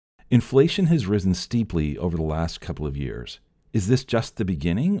Inflation has risen steeply over the last couple of years. Is this just the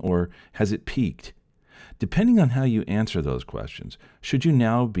beginning, or has it peaked? Depending on how you answer those questions, should you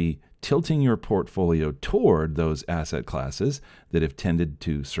now be tilting your portfolio toward those asset classes that have tended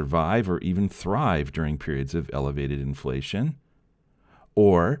to survive or even thrive during periods of elevated inflation?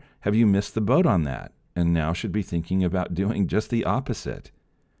 Or have you missed the boat on that and now should be thinking about doing just the opposite?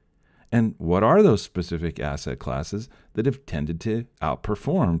 And what are those specific asset classes that have tended to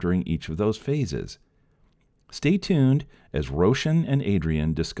outperform during each of those phases? Stay tuned as Roshan and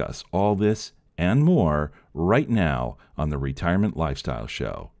Adrian discuss all this and more right now on the Retirement Lifestyle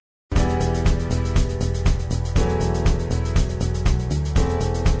Show.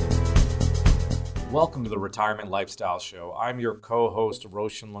 Welcome to the Retirement Lifestyle Show. I'm your co-host,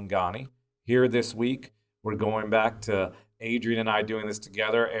 Roshan Loungani. Here this week, we're going back to Adrian and I doing this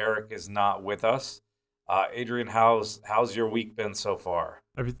together. Eric is not with us. Adrian, how's your week been so far?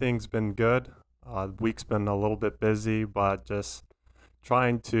 Everything's been good. The week's been a little bit busy, but just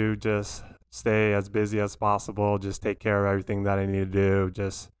trying to just stay as busy as possible, just take care of everything that I need to do,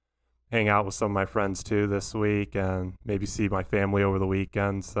 just hang out with some of my friends too this week and maybe see my family over the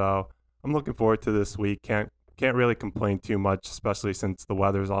weekend. So I'm looking forward to this week. Can't really complain too much, especially since the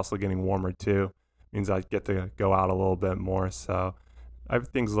weather is also getting warmer too. Means I get to go out a little bit more. So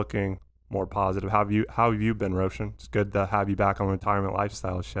everything's looking more positive. How have you been, Roshan? It's good to have you back on the Retirement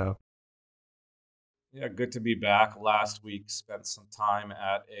Lifestyle Show. Yeah, good to be back. Last week, spent some time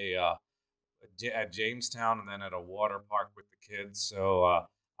at at Jamestown and then at a water park with the kids. So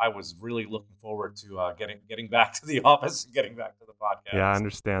I was really looking forward to getting back to the office and getting back to the podcast. Yeah, I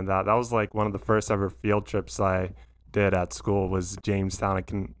understand that. That was like one of the first ever field trips I did at school was Jamestown. I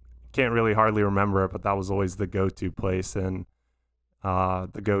can't really hardly remember it, but that was always the go-to place and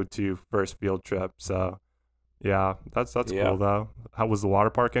the go-to first field trip. So yeah, that's cool though. How was the water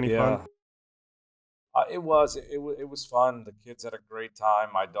park? Any fun? It was fun. The kids had a great time.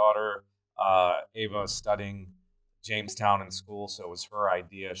 My daughter Ava is studying Jamestown in school, so it was her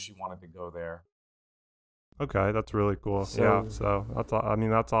idea. She wanted to go there. Okay, that's really cool. So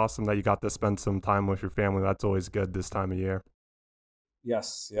that's awesome that you got to spend some time with your family. That's always good this time of year.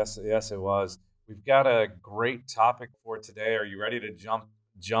 Yes, it was. We've got a great topic for today. Are you ready to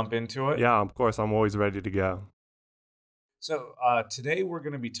jump into it? Yeah, of course. I'm always ready to go. So today we're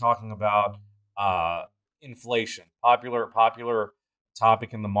going to be talking about inflation, popular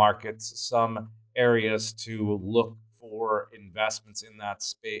topic in the markets. Some areas to look for investments in that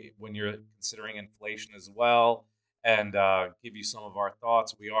space when you're considering inflation as well, and give you some of our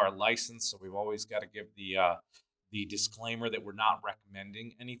thoughts. We are licensed, so we've always got to give the disclaimer that we're not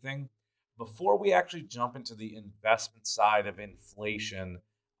recommending anything. Before we actually jump into the investment side of inflation,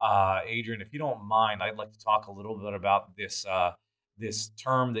 Adrian, if you don't mind, I'd like to talk a little bit about this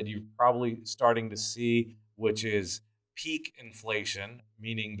term that you're probably starting to see, which is peak inflation,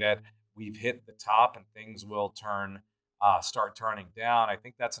 meaning that we've hit the top and things will start turning down. I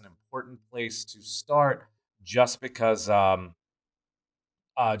think that's an important place to start, just because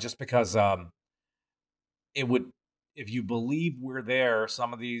it would, if you believe we're there,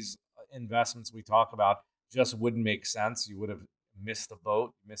 some of these investments we talk about just wouldn't make sense. You would have missed the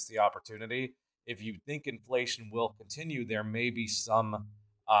boat, missed the opportunity. If you think inflation will continue, there may be some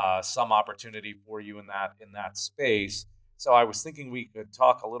opportunity for you in that space. So I was thinking we could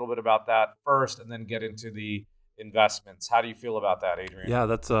talk a little bit about that first and then get into the investments. How do you feel about that, Adrian? Yeah,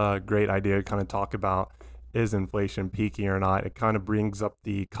 that's a great idea to kind of talk about, is inflation peaking or not? It kind of brings up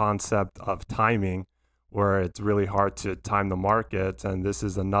the concept of timing, where it's really hard to time the markets. And this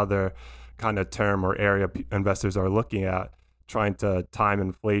is another kind of term or area investors are looking at, trying to time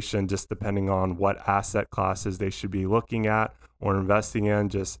inflation just depending on what asset classes they should be looking at or investing in.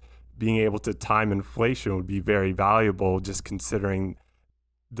 Just being able to time inflation would be very valuable, just considering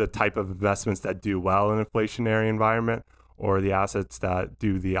the type of investments that do well in an inflationary environment or the assets that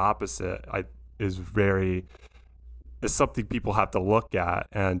do the opposite is something people have to look at,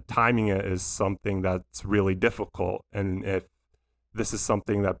 and timing it is something that's really difficult. And if this is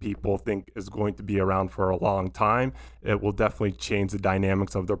something that people think is going to be around for a long time, it will definitely change the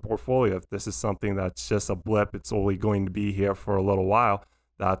dynamics of their portfolio. If this is something that's just a blip, it's only going to be here for a little while,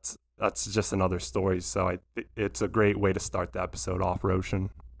 that's just another story. So it's a great way to start the episode off, Roshan.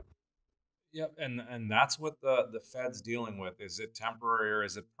 Yep, and that's what the Fed's dealing with. Is it temporary or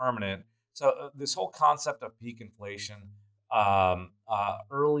is it permanent? So this whole concept of peak inflation,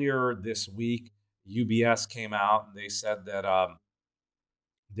 earlier this week, UBS came out and they said that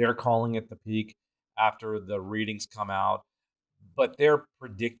they're calling it the peak after the readings come out, but they're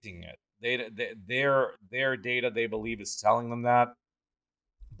predicting it. Their data, they believe, is telling them that,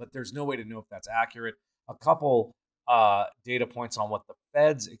 but there's no way to know if that's accurate. A couple data points on what the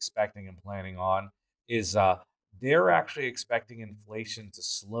Fed's expecting and planning on is they're actually expecting inflation to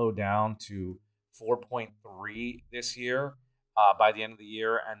slow down to 4.3 this year by the end of the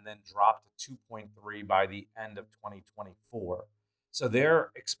year, and then drop to 2.3 by the end of 2024. So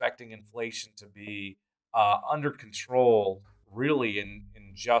they're expecting inflation to be under control, really, in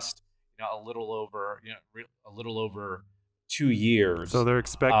just a little over a little over 2 years. So they're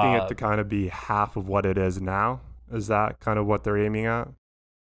expecting it Uh, to kind of be half of what it is now. Is that kind of what they're aiming at?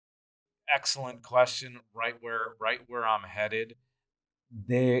 Excellent question. Right where I'm headed.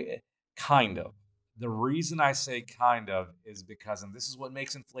 They kind of. The reason I say kind of is because, and this is what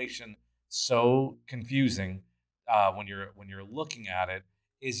makes inflation so confusing when you're looking at it,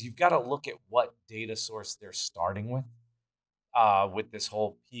 is you've got to look at what data source they're starting with this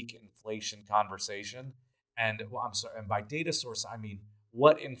whole peak inflation conversation. And well, I'm sorry, and by data source I mean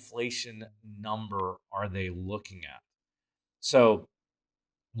what inflation number are they looking at? So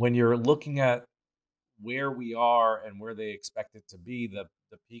when you're looking at where we are and where they expect it to be, the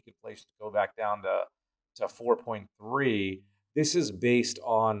peak inflation to go back down to 4.3. This is based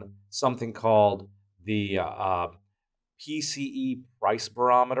on something called the PCE price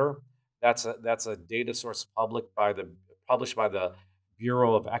barometer. That's a data source published by the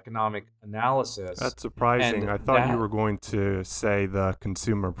Bureau of Economic Analysis, That's surprising. and I thought you were going to say the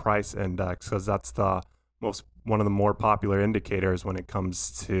consumer price index because that's the most one of the more popular indicators when it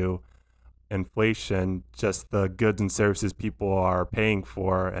comes to inflation, just the goods and services people are paying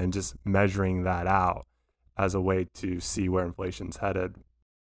for and just measuring that out as a way to see where inflation's headed.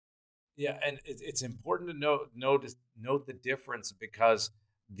 yeah, and it's important to note the difference because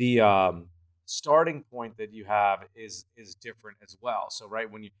the starting point that you have is different as well. So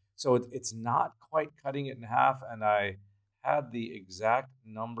right when you so it's not quite cutting it in half, and I had the exact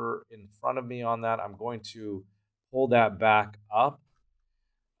number in front of me on that. I'm going to pull that back up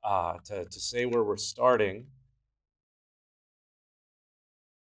to say where we're starting,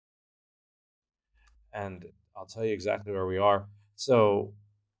 and I'll tell you exactly where we are. So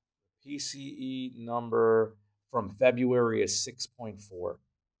PCE number from February is 6.4.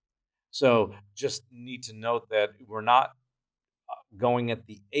 So just need to note that we're not going at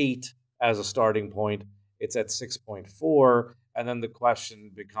the 8 as a starting point. It's at 6.4. And then the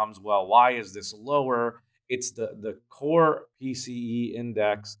question becomes, well, why is this lower? It's the core PCE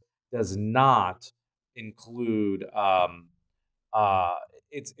index does not include uh,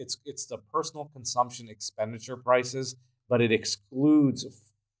 it's the personal consumption expenditure prices, but it excludes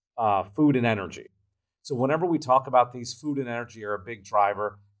food and energy. So whenever we talk about these, food and energy are a big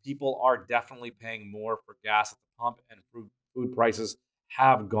driver. People are definitely paying more for gas at the pump, and food prices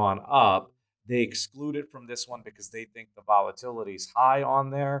have gone up. They exclude it from this one because they think the volatility is high on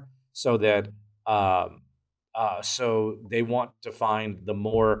there, so that um, so they want to find the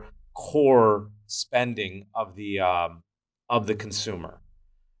more core spending of the consumer.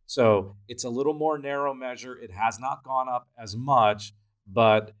 So it's a little more narrow measure. It has not gone up as much,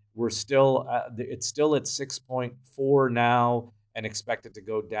 but it's still at 6.4 now, and expected to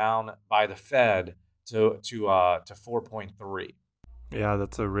go down by the Fed to 4.3. Yeah,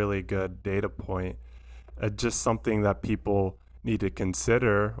 that's a really good data point. Just something that people need to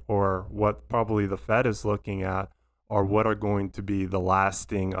consider, or what probably the Fed is looking at, are what are going to be the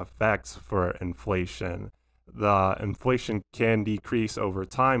lasting effects for inflation. The inflation can decrease over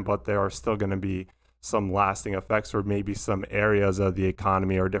time, but there are still going to be some lasting effects, or maybe some areas of the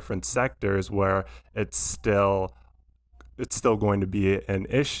economy or different sectors where it's still going to be an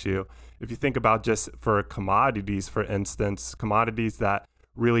issue. If you think about just for commodities, for instance, commodities that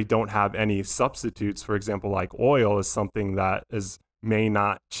really don't have any substitutes, for example, like oil, is something that is may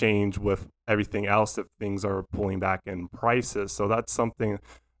not change with everything else if things are pulling back in prices. So that's something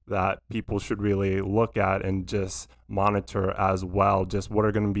that people should really look at and just monitor as well. Just what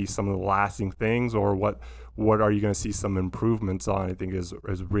are going to be some of the lasting things, or what are you going to see some improvements on? I think is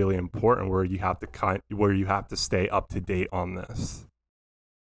really important, where you have to stay up to date on this.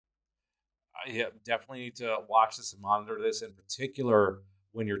 Yeah, definitely need to watch this and monitor this, in particular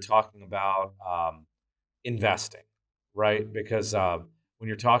when you're talking about investing, right? Because when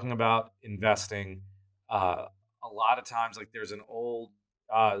you're talking about investing, a lot of times, like there's an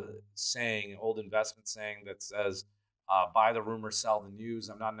uh, old investment saying that says, buy the rumor, sell the news.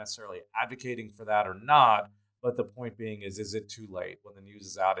 I'm not necessarily advocating for that or not, but the point being is it too late? When the news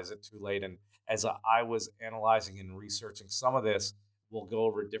is out, is it too late? And as I was analyzing and researching some of this, we'll go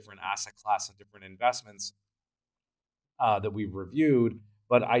over different asset class and different investments that we've reviewed,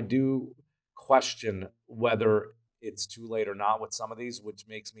 but I do question whether it's too late or not with some of these, which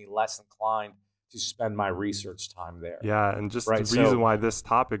makes me less inclined to spend my research time there. Yeah, and just the Right. reason So why this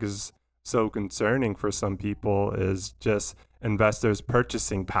topic is so concerning for some people is just investors'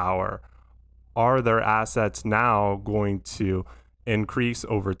 purchasing power. Are their assets now going to increase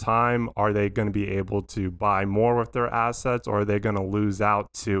over time? Are they going to be able to buy more with their assets, or are they going to lose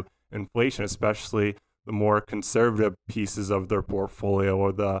out to inflation, especially the more conservative pieces of their portfolio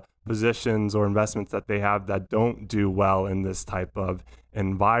or the positions or investments that they have that don't do well in this type of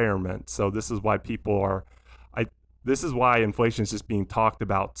environment? So this is why people are I this is why inflation is just being talked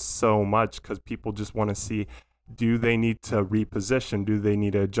about so much, because people just want to see, do they need to reposition? Do they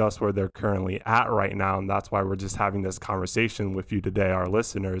need to adjust where they're currently at right now? And that's why we're just having this conversation with you today, our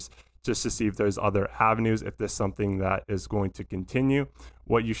listeners, just to see if there's other avenues, if there's something that is going to continue,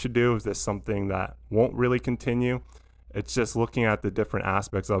 what you should do, if there's something that won't really continue. It's just looking at the different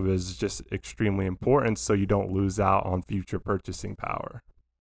aspects of it is just extremely important, so you don't lose out on future purchasing power.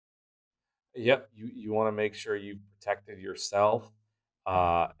 yep, you want to make sure you've protected yourself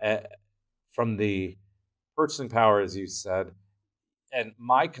from the purchasing power, as you said. And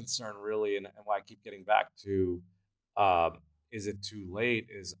my concern really, and why I keep getting back to, is it too late?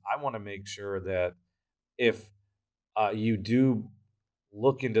 Is I want to make sure that if you do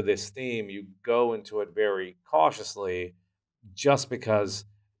look into this theme, you go into it very cautiously, just because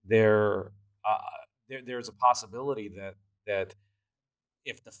there, uh, there's a possibility that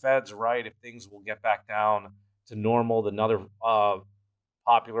if the Fed's right, if things will get back down to normal, another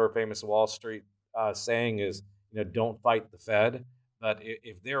popular, famous Wall Street saying is, don't fight the Fed. But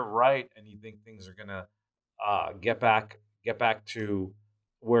if they're right, and you think things are gonna get back to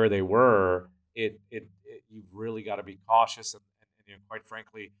where they were, you've really got to be cautious, and quite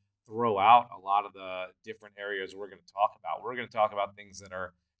frankly, throw out a lot of the different areas we're going to talk about. We're going to talk about things that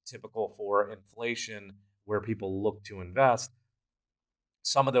are typical for inflation, where people look to invest.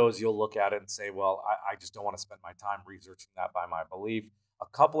 Some of those you'll look at it and say, well, I just don't want to spend my time researching that by my belief. A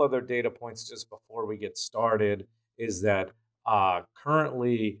couple other data points just before we get started is that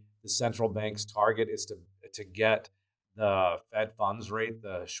currently the central bank's target is to get the Fed funds rate,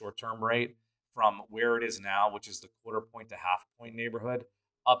 the short term rate, from where it is now, which is the quarter point to half point neighborhood,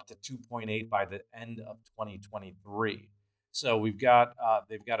 up to 2.8 by the end of 2023. So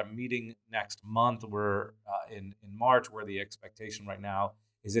they've got a meeting next month, where in March, where the expectation right now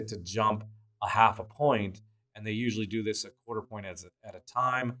is it to jump a half a point, and they usually do this a quarter point at a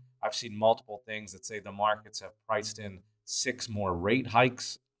time. I've seen multiple things that say the markets have priced in 6 more rate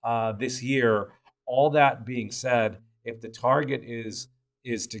hikes this year. All that being said, if the target is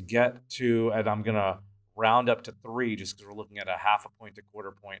to get to, and I'm gonna round up to 3, just because we're looking at a half a point to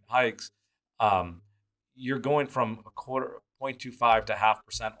quarter point hikes. Um, you're going from a quarter 0.25 to half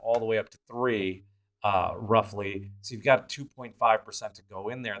percent all the way up to 3, roughly. So you've got 2.5% to go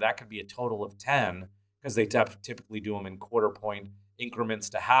in there. That could be a total of 10, because they typically do them in quarter point increments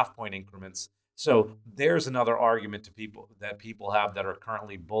to half point increments. So there's another argument to people have that are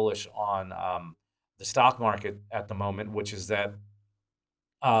currently bullish on the stock market at the moment, which is that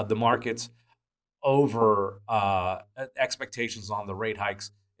the market's over expectations on the rate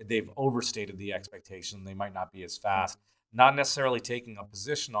hikes. They've overstated the expectation. They might not be as fast. Not necessarily taking a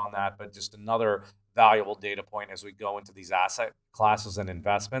position on that, but just another valuable data point as we go into these asset classes and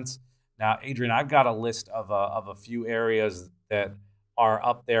investments. Now, Adrian, I've got a list of a few areas that are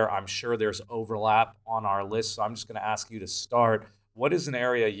up there. I'm sure there's overlap on our list, so I'm just going to ask you to start. What is an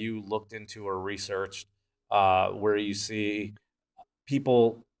area you looked into or researched where you see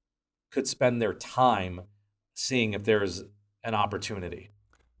people could spend their time seeing if there's an opportunity?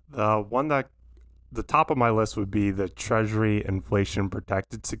 The top of my list would be the Treasury Inflation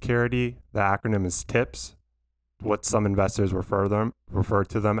Protected Security. The acronym is TIPS, what some investors refer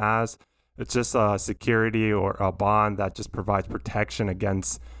to them as. It's just a security or a bond that just provides protection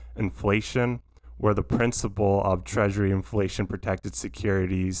against inflation, where the principle of Treasury Inflation Protected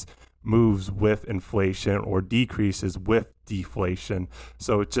Securities moves with inflation or decreases with deflation.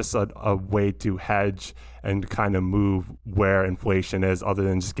 So it's just a way to hedge and kind of move where inflation is, other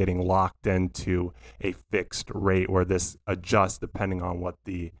than just getting locked into a fixed rate where this adjusts depending on what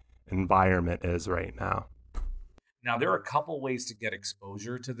the environment is right now. Now, there are a couple ways to get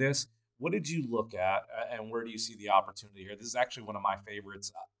exposure to this. What did you look at, and where do you see the opportunity here? This is actually one of my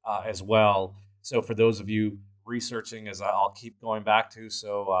favorites as well. So, for those of you researching, as I'll keep going back to,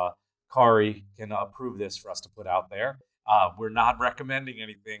 so Kari can approve this for us to put out there. We're not recommending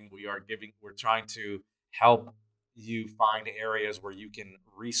anything. We're trying to help you find areas where you can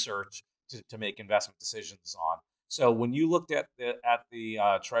research to make investment decisions on. So when you looked at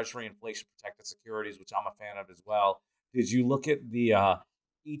the Treasury inflation protected securities, which I'm a fan of as well, did you look at the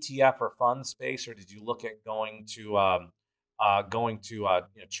ETF or fund space, or did you look at going to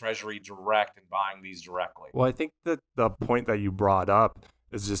Treasury Direct and buying these directly? Well, I think that the point that you brought up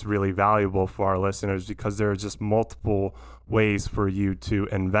is just really valuable for our listeners because there are just multiple ways for you to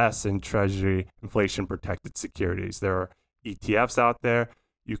invest in Treasury inflation protected securities. There are ETFs out there.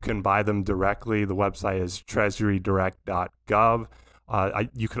 You can buy them directly. The website is treasurydirect.gov.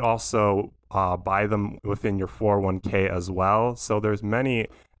 You could also buy them within your 401k as well. So there's many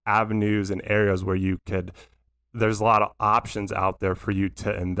avenues and areas where there's a lot of options out there for you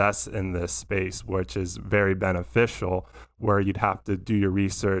to invest in this space, which is very beneficial, where you'd have to do your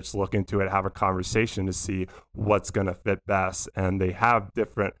research, look into it, have a conversation to see what's going to fit best. And they have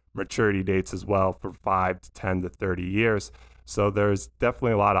different maturity dates as well for 5 to 10 to 30 years. So there's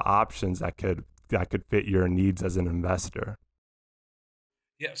definitely a lot of options that could fit your needs as an investor.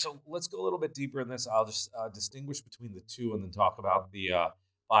 Yeah, so let's go a little bit deeper in this. I'll just distinguish between the two and then talk about the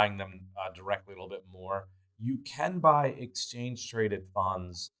buying them directly a little bit more. You can buy exchange traded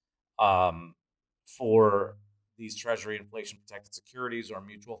funds um, for these Treasury inflation protected securities or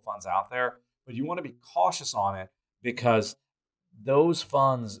mutual funds out there, but you want to be cautious on it because those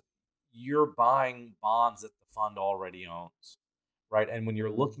funds, you're buying bonds that the fund already owns, right? And when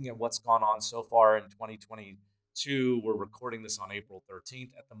you're looking at what's gone on so far in 2022, we're recording this on April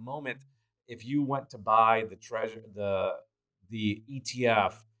 13th. At the moment, if you went to buy the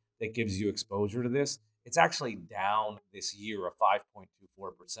ETF that gives you exposure to this, it's actually down this year of 5.24%.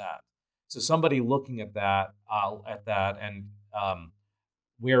 So somebody looking at that, and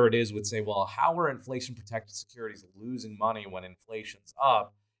where it is would say, well, how are inflation protected securities losing money when inflation's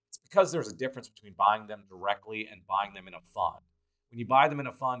up? It's because there's a difference between buying them directly and buying them in a fund. When you buy them in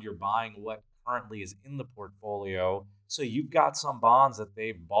a fund, you're buying what currently is in the portfolio. So you've got some bonds that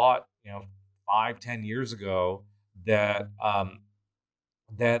they bought, 5, 10 years ago that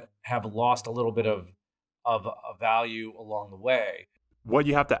have lost a little bit of a value along the way. What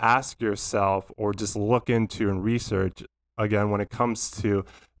you have to ask yourself or just look into and research, again, when it comes to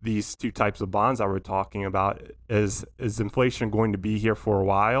these two types of bonds that we're talking about, is inflation going to be here for a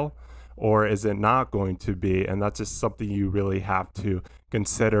while, or is it not going to be? And that's just something you really have to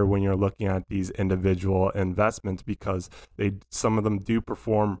consider when you're looking at these individual investments, because some of them do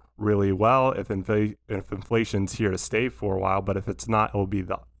perform really well if inflation's here to stay for a while, but if it's not, it will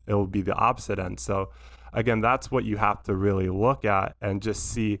be the opposite end. So again, that's what you have to really look at and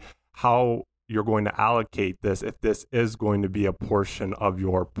just see how you're going to allocate this, if this is going to be a portion of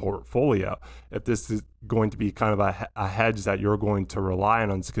your portfolio, if this is going to be kind of a hedge that you're going to rely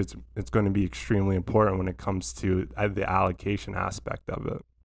on, because it's going to be extremely important when it comes to the allocation aspect of it.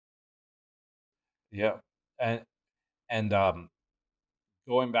 Yeah. And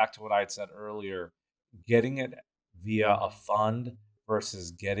going back to what I had said earlier, getting it via a fund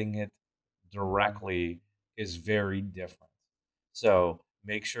versus getting it directly is very different. So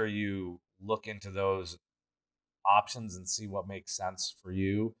make sure you look into those options and see what makes sense for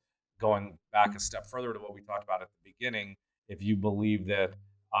you. Going back a step further to what we talked about at the beginning, if you believe that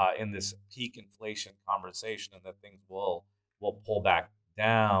in this peak inflation conversation and that things will pull back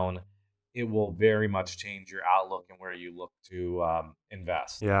down, it will very much change your outlook and where you look to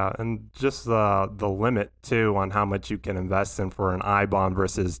invest. Yeah, and just the limit too on how much you can invest in for an I bond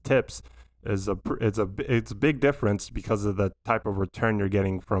versus tips it's a big difference because of the type of return you're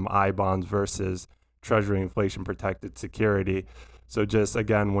getting from I bonds versus Treasury inflation protected security. So just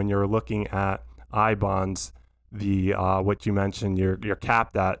again, when you're looking at I bonds, the what you mentioned, you're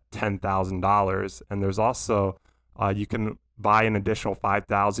capped at $10,000, and there's also you can buy an additional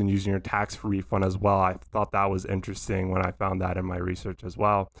 $5,000 using your tax-free fund as well. I thought that was interesting when I found that in my research as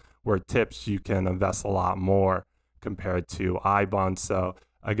well. Where tips, you can invest a lot more compared to I bonds. So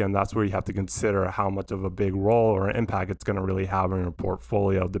again, that's where you have to consider how much of a big role or impact it's going to really have on your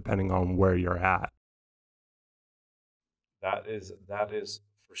portfolio, depending on where you're at. That is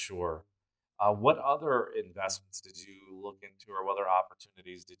for sure. What other investments did you look into, or what other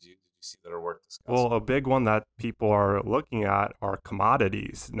opportunities did you see that are worth discussing? Well, a big one that people are looking at are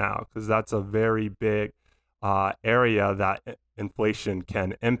commodities now, because that's a very big area that inflation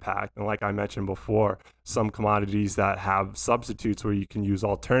can impact. And like I mentioned before, some commodities that have substitutes where you can use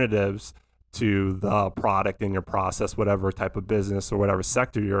alternatives to the product in your process, whatever type of business or whatever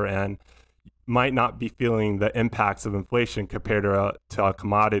sector you're in, might not be feeling the impacts of inflation compared to a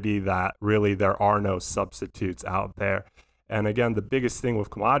commodity that really there are no substitutes out there. And again, the biggest thing with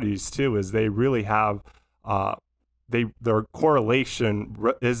commodities too is they really have their correlation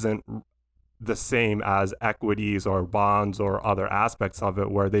isn't the same as equities or bonds or other aspects of it,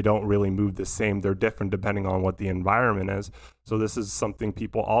 where they don't really move the same. They're different depending on what the environment is. So this is something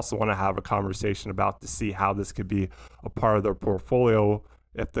people also want to have a conversation about to see how this could be a part of their portfolio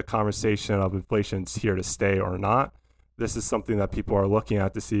if the conversation of inflation is here to stay or not. This is something that people are looking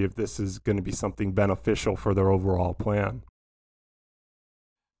at to see if this is going to be something beneficial for their overall plan.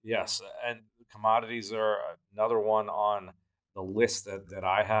 Yes, and commodities are another one on the list that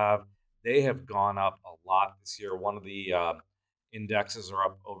I have. They have gone up a lot this year. One of the indexes are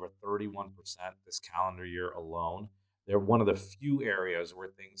up over 31% this calendar year alone. They're one of the few areas where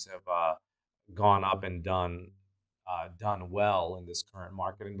things have gone up and done well in this current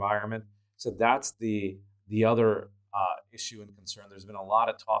market environment. So that's the other issue and concern. There's been a lot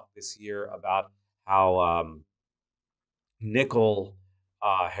of talk this year about how nickel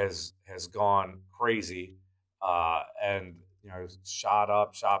has gone crazy, and shot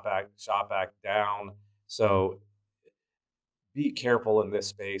up, shot back down. So be careful in this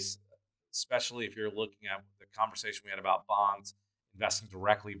space, especially if you're looking at the conversation we had about bonds, investing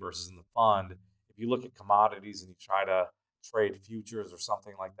directly versus in the fund. If you look at commodities and you try to trade futures or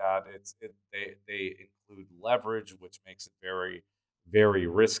something like that, they include leverage, which makes it very, very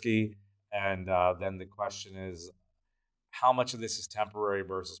risky. And then the question is, how much of this is temporary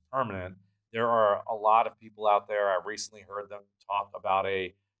versus permanent? There are a lot of people out there. I recently heard them talk about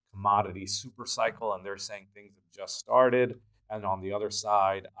a commodity super cycle, and they're saying things have just started. And on the other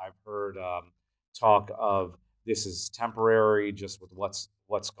side, I've heard talk of this is temporary, just with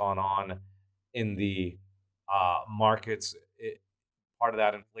what's gone on in the markets. Part of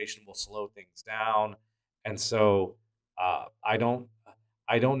that inflation will slow things down, and so I don't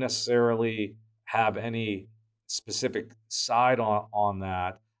necessarily have any specific side on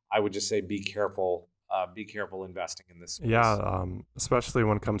that. I would just say be careful investing in this space. Yeah, especially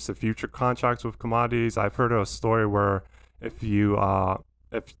when it comes to future contracts with commodities. I've heard of a story where if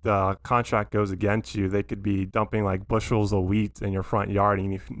the contract goes against you, they could be dumping like bushels of wheat in your front yard,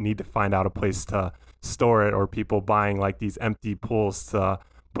 and you need to find out a place to store it, or people buying like these empty pools to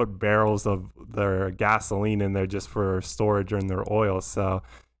put barrels of their gasoline in there just for storage in their oil. So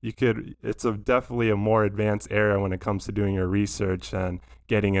it's definitely a more advanced area when it comes to doing your research and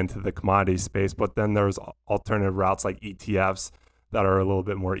getting into the commodity space. But then there's alternative routes like ETFs that are a little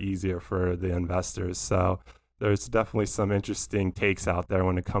bit more easier for the investors. So there's definitely some interesting takes out there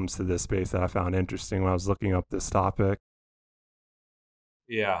when it comes to this space that I found interesting when I was looking up this topic.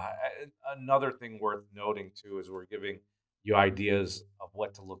 Yeah, another thing worth noting too is we're giving you ideas of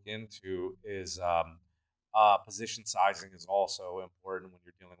what to look into is position sizing is also important when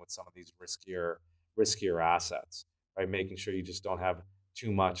you're dealing with some of these riskier assets, right? Making sure you just don't have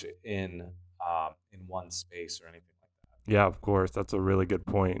too much in one space or anything like that. Yeah, of course, that's a really good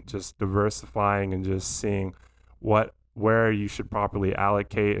point. Just diversifying and just seeing where you should properly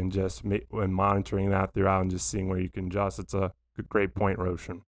allocate, and just and monitoring that throughout, and just seeing where you can adjust. It's a great point,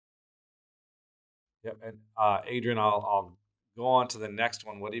 Roshan. Yep, and Adrian, I'll go on to the next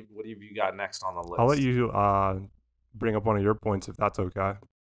one. What have you got next on the list? I'll let you bring up one of your points if that's okay.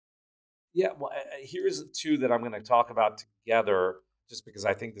 Yeah, well, here's two that I'm going to talk about together, just because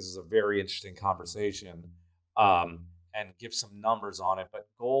I think this is a very interesting conversation, and give some numbers on it. But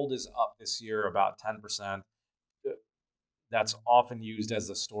gold is up this year about 10%. That's often used as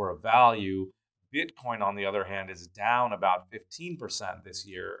a store of value. Bitcoin, on the other hand, is down about 15% this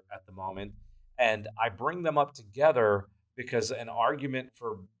year at the moment. And I bring them up together because an argument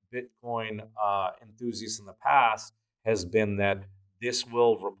for Bitcoin enthusiasts in the past has been that this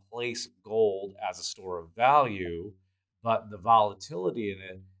will replace gold as a store of value, but the volatility in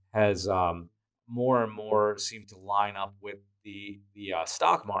it has more and more seemed to line up with the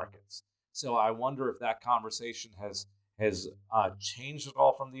stock markets. So I wonder if that conversation has changed at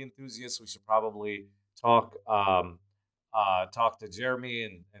all from the enthusiasts. We should probably talk to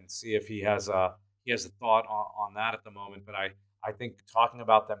Jeremy and see if he has a thought on that at the moment. But I think talking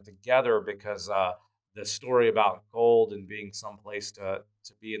about them together, because the story about gold and being someplace to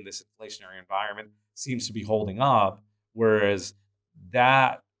be in this inflationary environment seems to be holding up, whereas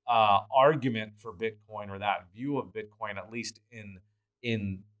that argument for Bitcoin, or that view of Bitcoin, at least in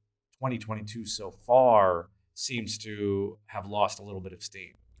 2022 so far, seems to have lost a little bit of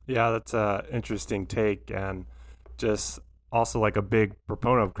steam. Yeah, that's an interesting take, and just also like a big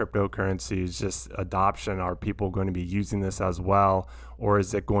proponent of cryptocurrency is just adoption. Are people going to be using this as well, or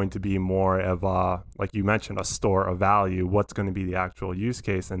is it going to be more of like you mentioned, a store of value? What's going to be the actual use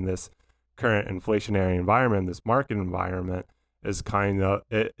case in this current inflationary environment? This market environment is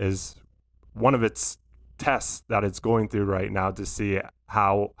it is one of its tests that it's going through right now to see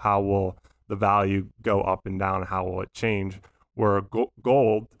how will the value go up and down? How will it change? Where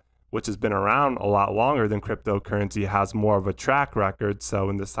gold, which has been around a lot longer than cryptocurrency, has more of a track record. So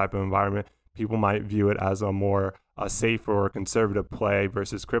in this type of environment, people might view it as a safer or conservative play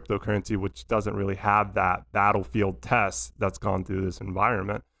versus cryptocurrency, which doesn't really have that battlefield test that's gone through this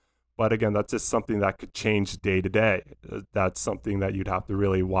environment. But again, that's just something that could change day to day. That's something that you'd have to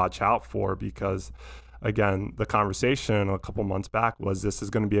really watch out for, because again, the conversation a couple months back was this is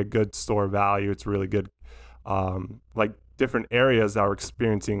going to be a good store of value. It's really good, like different areas that are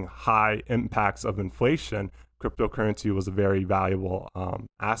experiencing high impacts of inflation. Cryptocurrency was a very valuable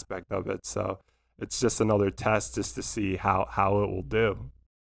aspect of it. So it's just another test just to see how it will do.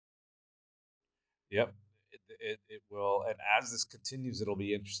 Yep, it will. And as this continues, it'll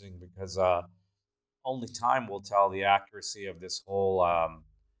be interesting because only time will tell the accuracy of this whole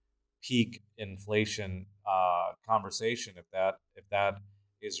peak inflation conversation, if that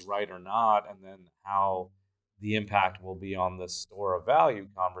is right or not, and then how the impact will be on the store of value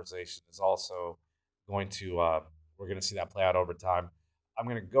conversation is also going to we're going to see that play out over time. I'm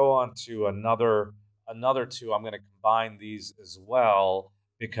going to go on to another two. I'm going to combine these as well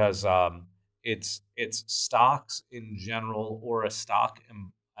because it's stocks in general or a stock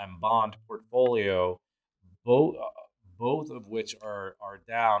and bond portfolio, both both of which are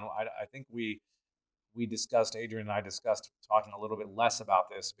down. I think we discussed, Adrian and I discussed talking a little bit less about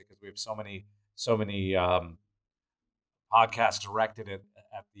this because we have so many podcasts directed at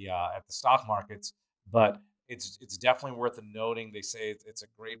the stock markets, but it's definitely worth noting. They say it's a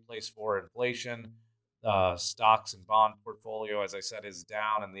great place for inflation. Stocks and bond portfolio, as I said, is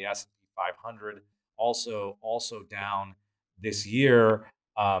down, and the S&P 500 also down this year.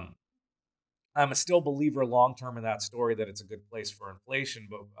 I'm a still believer long term in that story that it's a good place for inflation,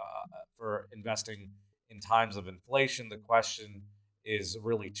 but for investing in times of inflation, the question is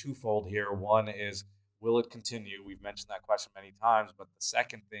really twofold here. One is, will it continue? We've mentioned that question many times, but the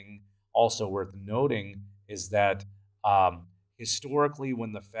second thing also worth noting is that historically,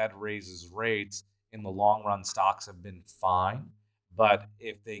 when the Fed raises rates, in the long run, stocks have been fine. But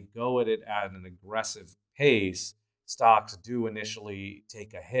if they go at it at an aggressive pace, stocks do initially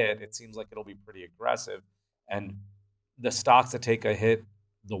take a hit. It seems like it'll be pretty aggressive. And the stocks that take a hit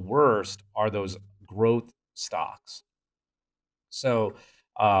the worst are those growth stocks. So,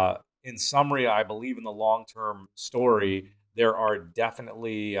 in summary, I believe in the long-term story. There are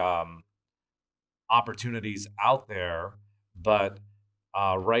definitely opportunities out there, but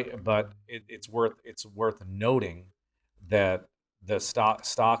it's worth noting that the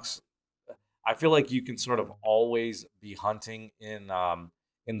stocks. I feel like you can sort of always be hunting in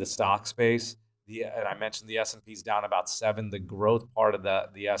the stock space. And I mentioned the S&P is down about 7. The growth part of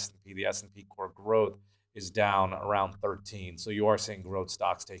the S&P core growth is down around 13. So you are seeing growth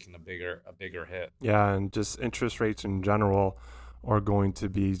stocks taking a bigger hit. Yeah, and just interest rates in general are going to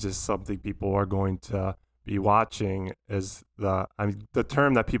be just something people are going to be watching. Is the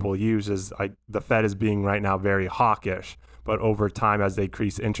term that people use is the Fed is being right now very hawkish, but over time as they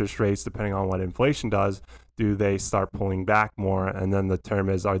increase interest rates, depending on what inflation does, do they start pulling back more? And then the term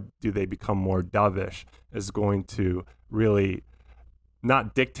is, do they become more dovish? Is going to really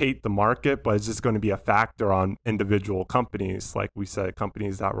not dictate the market, but it's just going to be a factor on individual companies. Like we said,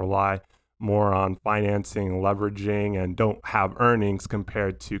 companies that rely more on financing, leveraging, and don't have earnings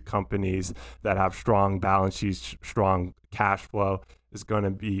compared to companies that have strong balance sheets, strong cash flow, is going to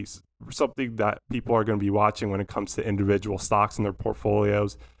be something that people are going to be watching when it comes to individual stocks in their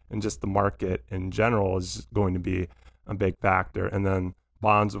portfolios, and just the market in general is going to be a big factor. And then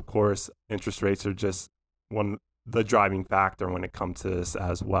bonds, of course, interest rates are just the driving factor when it comes to this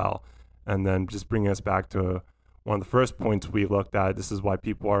as well. And then just bringing us back to one of the first points we looked at, this is why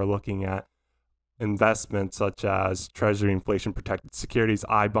people are looking at investments such as Treasury inflation protected securities,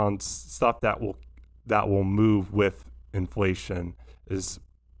 I bonds, stuff that will move with inflation is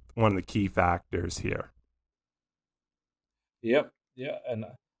one of the key factors here. Yep. Yeah. And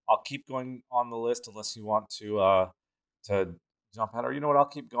I'll keep going on the list unless you want to jump ahead, or you know what, I'll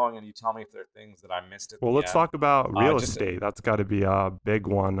keep going and you tell me if there are things that I missed. Well, let's talk about real estate. That's got to be a big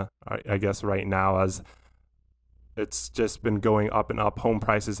one, I guess, right now, as it's just been going up and up. Home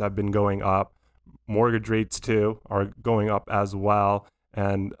prices have been going up. Mortgage rates, too, are going up as well.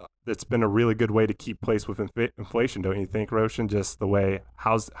 And it's been a really good way to keep pace with inflation, don't you think, Roshan? Just the way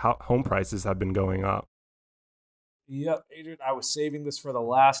how home prices have been going up. Yep, Adrian, I was saving this for the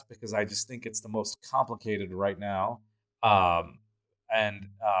last because I just think it's the most complicated right now. But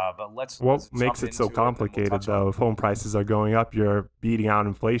what makes it so complicated, though? If home prices are going up, you're beating out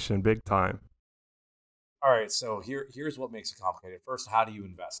inflation big time. All right, so here's what makes it complicated. First, how do you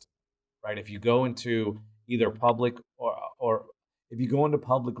invest? right? If you go into either public or if you go into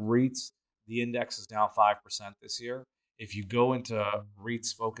public REITs, the index is down 5% this year. If you go into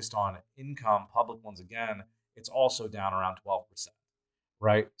REITs focused on income, public ones again, it's also down around 12%,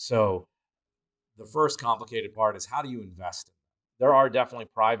 right? So the first complicated part is how do you invest in them? There are definitely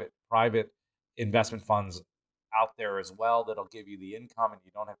private investment funds out there as well that'll give you the income and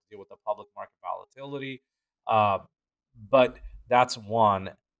you don't have to deal with the public market volatility. Uh, but that's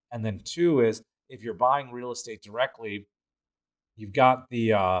one. And then two is if you're buying real estate directly, you've got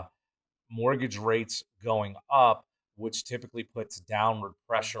the mortgage rates going up, which typically puts downward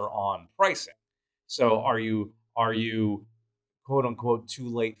pressure on pricing. So are you quote unquote too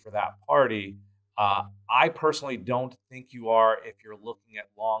late for that party? I personally don't think you are if you're looking at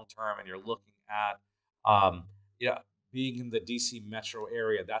long term and you're looking at yeah, being in the DC metro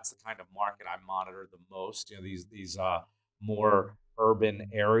area. That's the kind of market I monitor the most. These more urban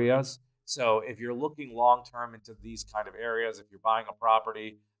areas. So if you're looking long term into these kind of areas, if you're buying a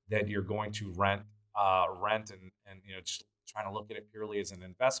property that you're going to rent and just trying to look at it purely as an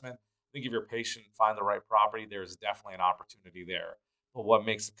investment, I think if you're patient and find the right property, there's definitely an opportunity there. But what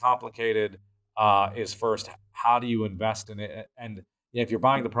makes it complicated is first, how do you invest in it? And if you're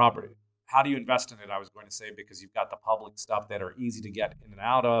buying the property, how do you invest in it? I was going to say because you've got the public stuff that are easy to get in and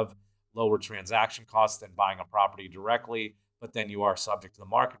out of, lower transaction costs than buying a property directly. But then you are subject to the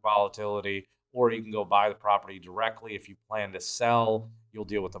market volatility, or you can go buy the property directly. If you plan to sell, you'll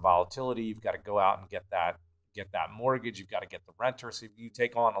deal with the volatility. You've got to go out and get that mortgage. You've got to get the renter. So you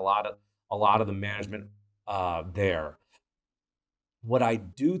take on a lot of the management there. What I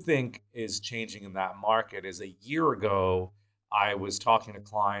do think is changing in that market is a year ago, I was talking to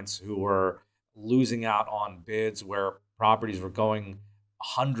clients who were losing out on bids where properties were going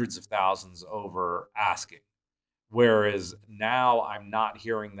hundreds of thousands over asking. Whereas now I'm not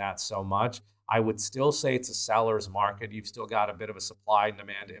hearing that so much. I would still say it's a seller's market. You've still got a bit of a supply and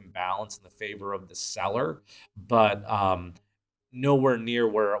demand imbalance in the favor of the seller, but nowhere near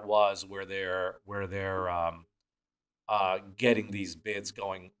where it was where they're getting these bids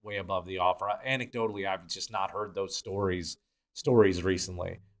going way above the offer. Anecdotally, I've just not heard those stories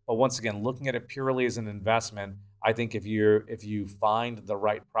recently. But once again, looking at it purely as an investment, I think if you find the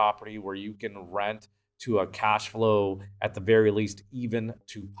right property where you can rent to a cash flow at the very least even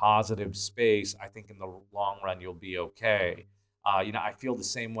to positive space, I think in the long run you'll be okay. I feel the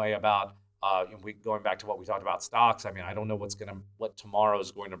same way about going back to what we talked about stocks. I mean, I don't know what tomorrow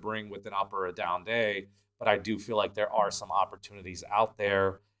is going to bring with an up or a down day, but I do feel like there are some opportunities out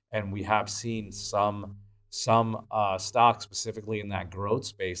there, and we have seen some stocks specifically in that growth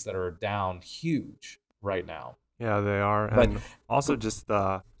space that are down huge right now. Yeah, they are. But And also just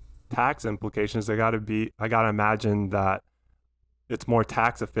the tax implications. I gotta imagine that it's more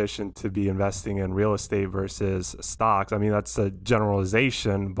tax efficient to be investing in real estate versus stocks. I mean, that's a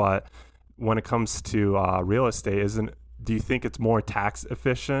generalization, but when it comes to real estate, do you think it's more tax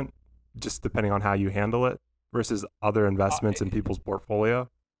efficient, just depending on how you handle it, versus other investments in people's portfolio?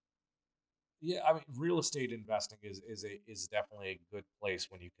 yeah, I mean, real estate investing is definitely a good place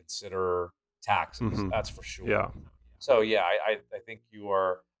when you consider taxes. Hmm. That's for sure. Yeah. So yeah, I think you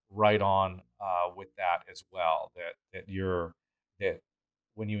are right on with that as well. That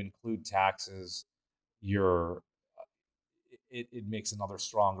when you include taxes, you're it makes another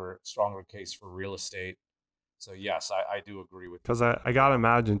stronger case for real estate. So yes, I do agree with Because you I gotta there.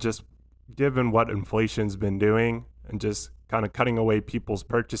 imagine, just given what inflation's been doing and just kind of cutting away people's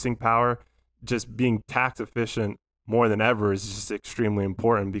purchasing power, just being tax efficient more than ever is just extremely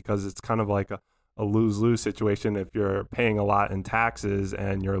important, because it's kind of like a lose-lose situation if you're paying a lot in taxes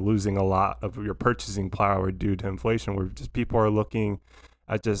and you're losing a lot of your purchasing power due to inflation, where just people are looking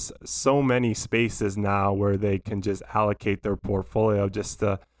at just so many spaces now where they can just allocate their portfolio just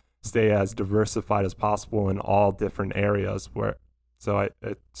to stay as diversified as possible in all different areas.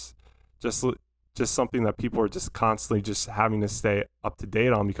 It's just just something that people are just constantly just having to stay up to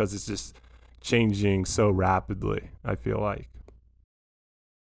date on, because it's just changing so rapidly, I feel like.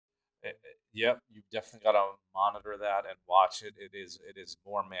 Yep, you've definitely got to monitor that and watch it. It is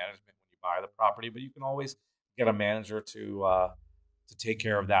more management when you buy the property, but you can always get a manager to take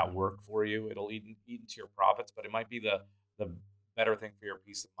care of that work for you. It'll eat into your profits, but it might be the better thing for your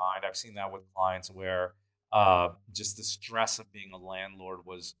peace of mind. I've seen that with clients where just the stress of being a landlord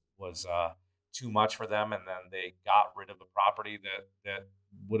was too much for them, and then they got rid of the property that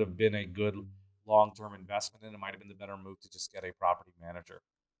would have been a good long term investment, and it might have been the better move to just get a property manager.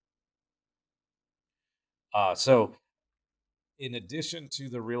 So in addition to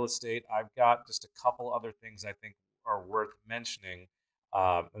the real estate, I've got just a couple other things I think are worth mentioning.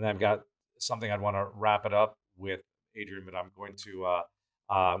 And I've got something I'd want to wrap it up with, Adrian, but I'm going to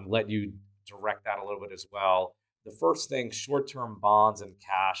let you direct that a little bit as well. The first thing, short-term bonds and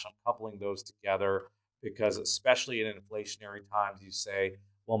cash, I'm coupling those together because especially in inflationary times, you say,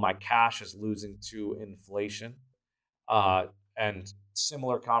 well, my cash is losing to inflation. Uh, and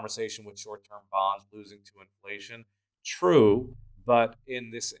similar conversation with short-term bonds losing to inflation. True, but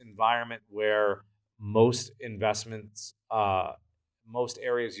in this environment where most investments, most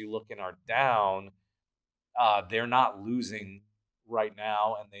areas you look in are down, they're not losing right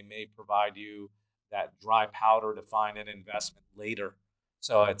now, and they may provide you that dry powder to find an investment later.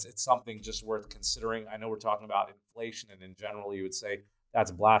 So it's something just worth considering. I know we're talking about inflation, and in general, you would say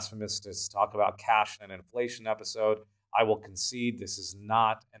that's blasphemous to talk about cash in an inflation episode. I will concede this is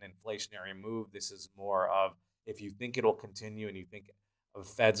not an inflationary move. This is more of if you think it'll continue and you think the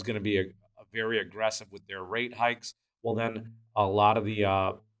Fed's going to be a very aggressive with their rate hikes, well, then a lot of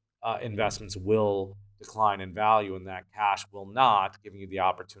the investments will decline in value, and that cash will not, giving you the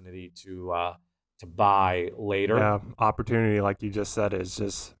opportunity to buy later. Yeah, opportunity, like you just said, is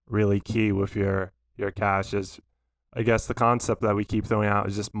just really key with your cash. Is I guess the concept that we keep throwing out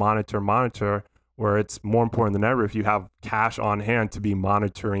is just monitor, where it's more important than ever if you have cash on hand to be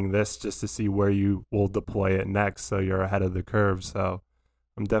monitoring this just to see where you will deploy it next, so you're ahead of the curve. So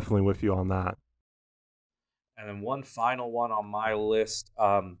I'm definitely with you on that. And then one final one on my list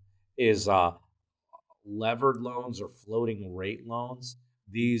is levered loans or floating rate loans.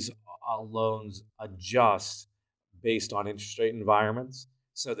 These loans adjust based on interest rate environments,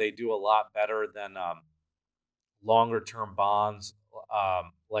 so they do a lot better than longer term bonds.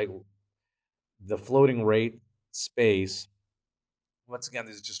 Like the floating rate space, once again,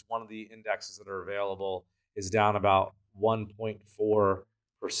 this is just one of the indexes that are available, is down about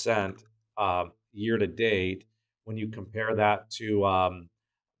 1.4% year to date. When you compare that to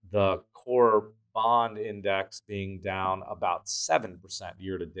the core bond index being down about 7%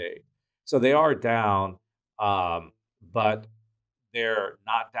 year to date. So they are down, but they're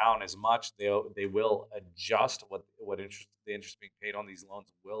not down as much. They will adjust what interest the interest being paid on these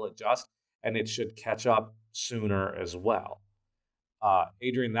loans will adjust, and it should catch up sooner as well.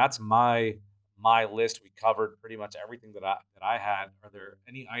 Adrian, that's my list. We covered pretty much everything that I had. Are there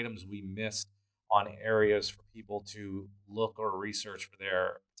any items we missed on areas for people to look or research for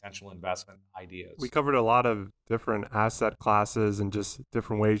their potential investment We ideas? covered a lot of different asset classes and just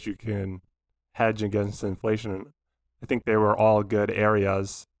different ways you can hedge against inflation. And I think they were all good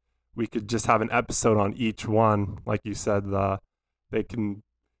areas. We could just have an episode on each one. Like you said, they can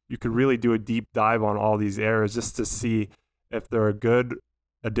you could really do a deep dive on all these areas just to see if they're a good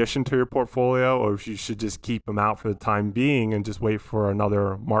addition to your portfolio or if you should just keep them out for the time being and just wait for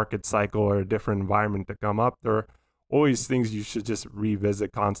another market cycle or a different environment to come up. There are always things you should just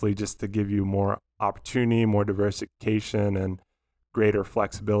revisit constantly just to give you more opportunity, more diversification, and greater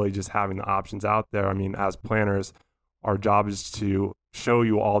flexibility just having the options out there. I mean, as planners, our job is to show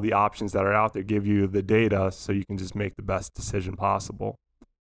you all the options that are out there, give you the data so you can just make the best decision possible.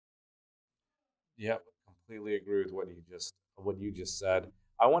 Yep, completely agree with what you just said.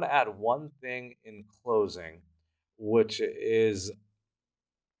 I want to add one thing in closing, which is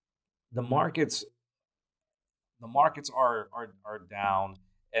the markets the markets are down,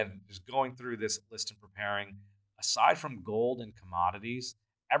 and just going through this list and preparing, aside from gold and commodities,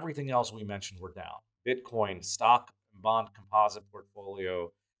 everything else we mentioned were down. Bitcoin, stock and bond composite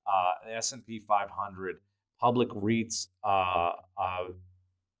portfolio, S&P 500, public REITs,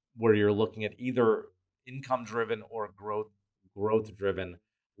 where you're looking at either income driven or growth driven,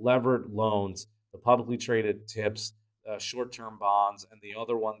 levered loans, the publicly traded tips, short term bonds, and the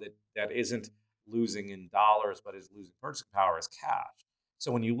other one that isn't losing in dollars but is losing purchasing power is cash. So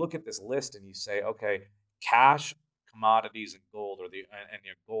when you look at this list and you say, okay, cash, commodities, and gold, or and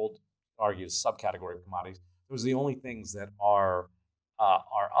your gold argues subcategory of commodities, those are the only things that are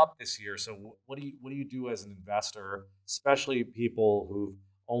up this year. So what do you do as an investor, especially people who've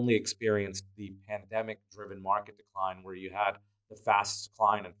only experienced the pandemic driven market decline where you had the fastest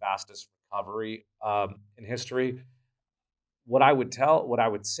decline and fastest recovery in history? What I would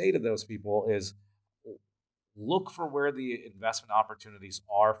say to those people is look for where the investment opportunities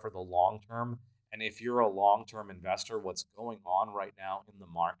are for the long term. And if you're a long term investor, what's going on right now in the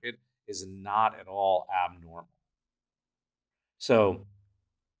market is not at all abnormal. So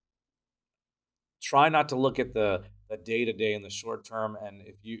try not to look at the day to day in the short term. And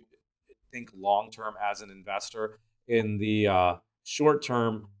if you think long term as an investor, in the short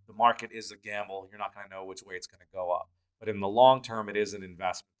term, the market is a gamble. You're not going to know which way it's going to go up. but in the long term, it is an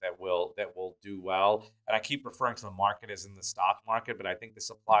investment that will do well. And I keep referring to the market as in the stock market, but I think this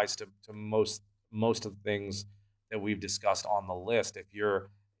applies to most of the things that we've discussed on the list. If you're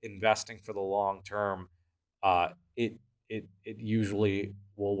investing for the long term, uh, it it usually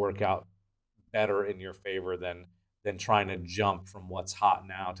will work out better in your favor than trying to jump from what's hot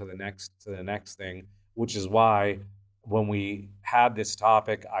now to the next thing, which is why when we had this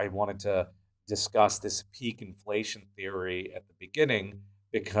topic, I wanted to discuss this peak inflation theory at the beginning,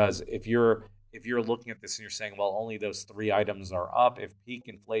 because if you're looking at this and you're saying, well, only those three items are up, if peak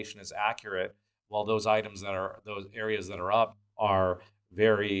inflation is accurate, well, those areas that are up are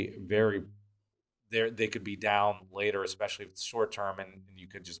very they could be down later, especially if it's short term, and you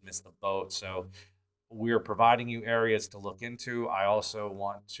could just miss the boat. So we're providing you areas to look into. I also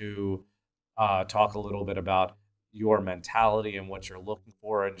want to talk a little bit about your mentality and what you're looking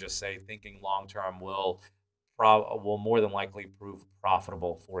for, and just say thinking long term will more than likely prove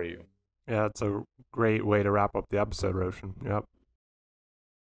profitable for you. Yeah, it's a great way to wrap up the episode, Roshan. Yep.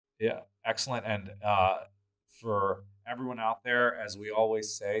 Yeah, excellent. And for everyone out there, as we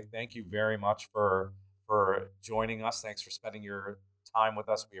always say, thank you very much for joining us. Thanks for spending your time with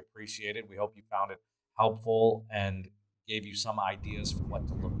us. We appreciate it. We hope you found it helpful and gave you some ideas for what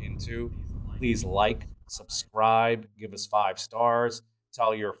to look into. Please like, subscribe, give us 5 stars,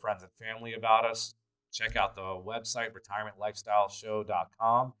 tell your friends and family about us. Check out the website,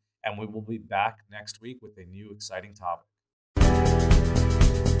 retirementlifestyleshow.com, and we will be back next week with a new exciting topic.